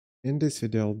In this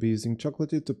video, I'll be using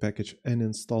Chocolatey to package and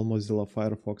install Mozilla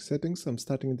Firefox settings. I'm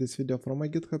starting this video from my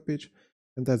GitHub page,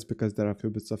 and that's because there are a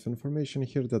few bits of information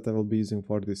here that I will be using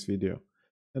for this video.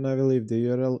 And I will leave the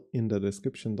URL in the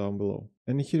description down below.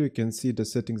 And here you can see the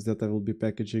settings that I will be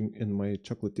packaging in my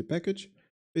Chocolatey package.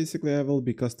 Basically, I will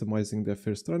be customizing the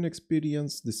first run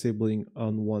experience, disabling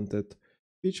unwanted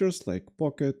features like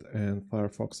Pocket and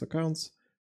Firefox accounts.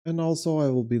 And also I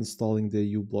will be installing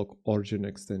the uBlock origin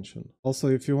extension. Also,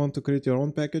 if you want to create your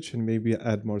own package and maybe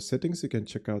add more settings, you can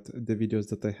check out the videos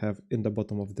that I have in the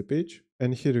bottom of the page.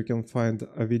 And here you can find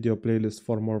a video playlist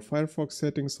for more Firefox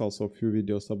settings, also a few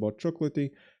videos about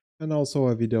Chocolatey, and also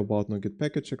a video about NuGet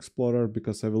Package Explorer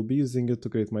because I will be using it to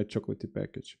create my Chocolatey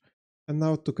package. And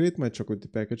now to create my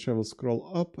Chocolatey package, I will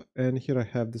scroll up and here I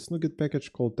have this NuGet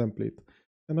package called template.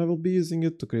 And I will be using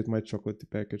it to create my Chocolatey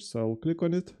package. So I will click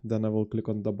on it, then I will click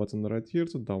on the button right here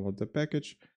to download the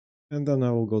package, and then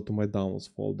I will go to my downloads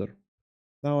folder.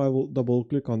 Now I will double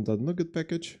click on the NuGet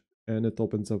package, and it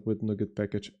opens up with NuGet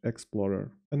Package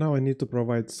Explorer. And now I need to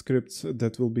provide scripts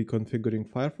that will be configuring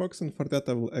Firefox, and for that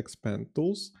I will expand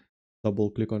Tools,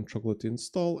 double click on Chocolatey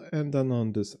Install, and then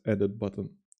on this Edit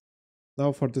button.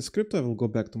 Now for the script I will go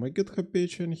back to my GitHub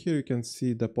page, and here you can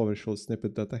see the PowerShell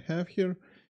snippet that I have here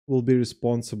will be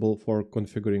responsible for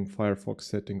configuring Firefox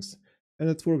settings, and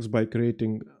it works by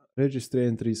creating registry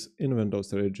entries in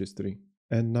Windows registry.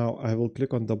 And now I will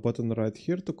click on the button right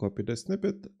here to copy the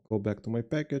snippet, go back to my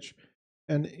package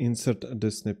and insert the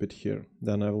snippet here.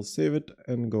 Then I will save it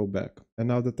and go back. And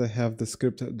now that I have the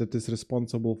script that is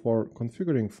responsible for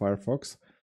configuring Firefox,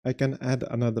 I can add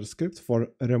another script for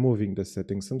removing the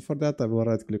settings, and for that I will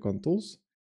right click on Tools.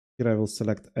 Here I will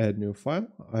select Add New File.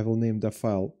 I will name the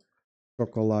file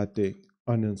Chocolatey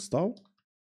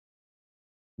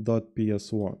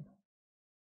uninstall.ps1.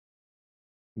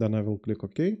 Then I will click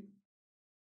OK.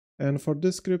 And for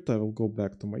this script, I will go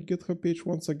back to my GitHub page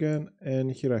once again.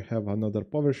 And here I have another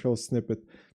PowerShell snippet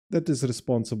that is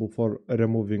responsible for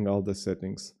removing all the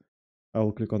settings. I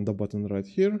will click on the button right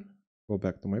here, go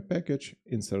back to my package,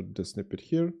 insert the snippet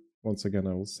here. Once again,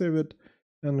 I will save it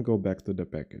and go back to the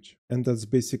package. And that's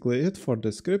basically it for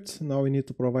the script. Now we need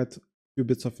to provide few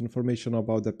bits of information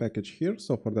about the package here.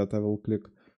 So for that I will click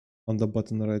on the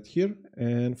button right here,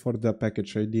 and for the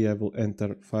package ID I will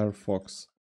enter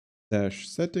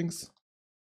Firefox-settings.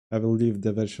 I will leave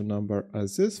the version number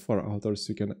as is. For authors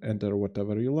you can enter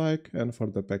whatever you like, and for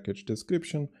the package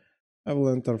description I will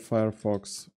enter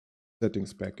Firefox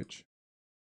settings package.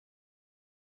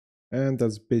 And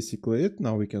that's basically it.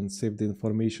 Now we can save the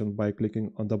information by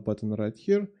clicking on the button right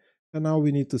here. And now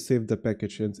we need to save the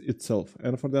package itself.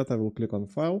 And for that I will click on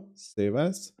File, Save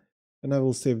As, and I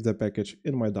will save the package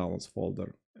in my Downloads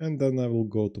folder. And then I will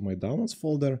go to my Downloads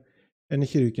folder, and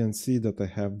here you can see that I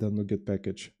have the NuGet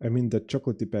package, the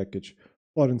Chocolatey package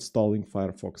for installing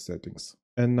Firefox settings.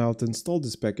 And now to install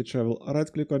this package, I will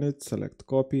right click on it, select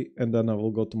Copy, and then I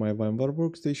will go to my VMware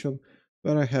workstation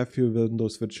where I have few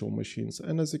Windows virtual machines.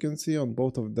 And as you can see, on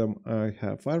both of them I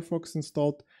have Firefox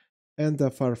installed, and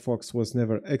the Firefox was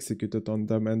never executed on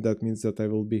them, and that means that I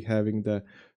will be having the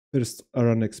first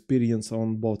run experience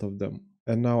on both of them.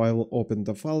 And now I will open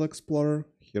the File Explorer.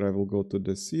 Here I will go to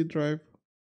the C drive,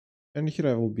 and here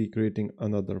I will be creating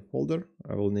another folder.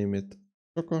 I will name it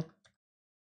Choco.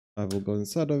 I will go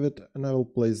inside of it, and I will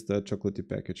place the Chocolatey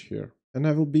package here. And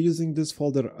I will be using this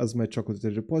folder as my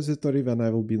Chocolatey repository when I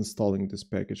will be installing this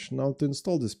package. Now to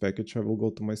install this package, I will go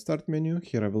to my Start menu.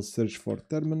 Here I will search for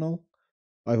Terminal.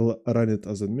 I will run it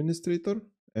as administrator,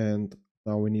 and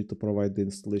now we need to provide the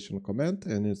installation command,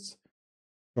 and it's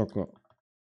choco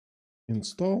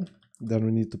install. Then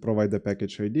we need to provide the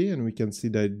package ID, and we can see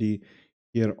the ID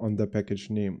here on the package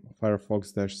name,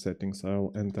 Firefox-settings. I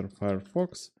will enter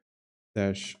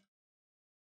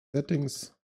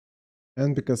Firefox-settings.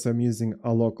 And because I'm using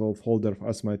a local folder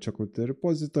as my Chocolatey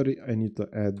repository, I need to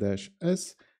add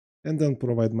 -s and then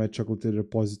provide my Chocolatey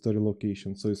repository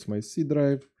location. So it's my C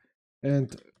drive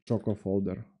and Choco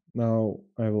folder. Now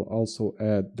I will also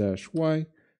add -y,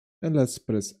 and let's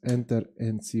press enter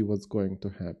and see what's going to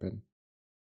happen.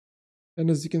 And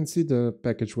as you can see, the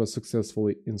package was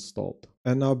successfully installed.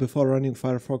 And now before running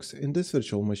Firefox in this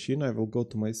virtual machine, I will go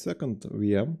to my second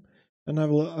VM and I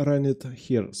will run it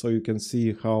here so you can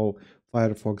see how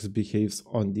Firefox behaves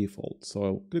on default. So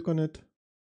I'll click on it.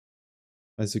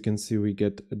 As you can see, we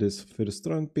get this first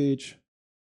run page.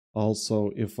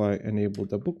 Also, if I enable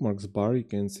the bookmarks bar, you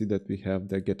can see that we have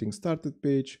the getting started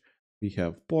page, we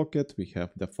have Pocket, we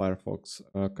have the Firefox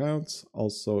accounts.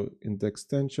 Also in the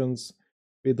extensions,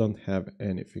 we don't have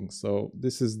anything. So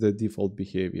this is the default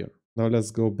behavior. Now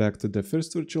let's go back to the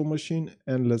first virtual machine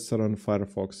and let's run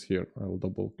Firefox here. I'll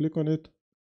double click on it.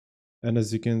 And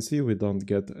as you can see, we don't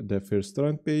get the first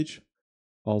run page.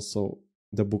 Also,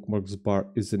 the bookmarks bar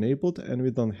is enabled and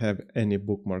we don't have any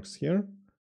bookmarks here.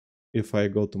 If I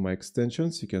go to my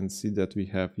extensions, you can see that we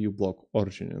have uBlock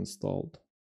Origin installed.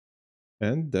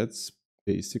 And that's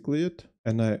basically it.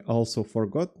 And I also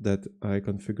forgot that I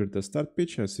configured the start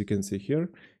page. As you can see here,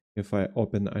 if I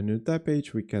open a new tab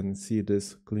page, we can see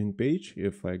this clean page.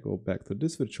 If I go back to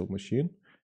this virtual machine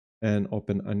and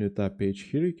open a new tab page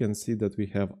here, you can see that we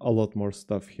have a lot more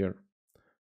stuff here.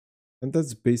 And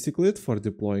that's basically it for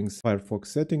deploying Firefox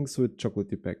settings with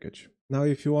Chocolatey package. Now,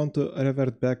 if you want to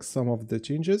revert back some of the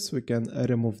changes, we can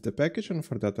remove the package, and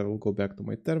for that I will go back to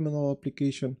my terminal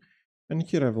application, and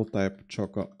here I will type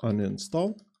choco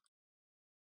uninstall.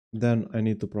 Then I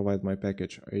need to provide my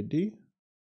package ID.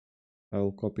 I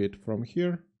will copy it from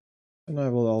here, and I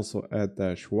will also add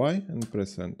 -y and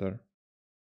press enter.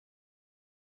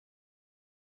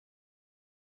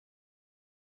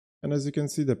 And as you can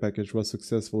see, the package was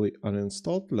successfully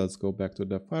uninstalled. Let's go back to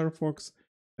the Firefox.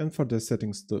 And for the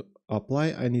settings to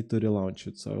apply, I need to relaunch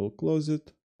it. So I will close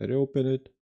it, reopen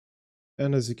it.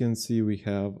 And as you can see, we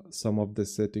have some of the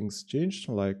settings changed,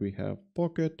 like we have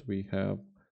Pocket, we have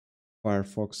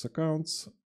Firefox accounts,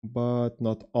 but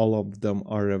not all of them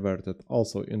are reverted.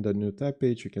 Also in the new tab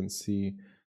page, you can see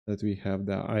that we have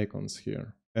the icons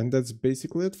here. And that's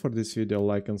basically it for this video.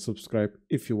 Like and subscribe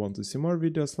if you want to see more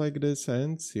videos like this,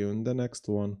 and see you in the next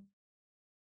one.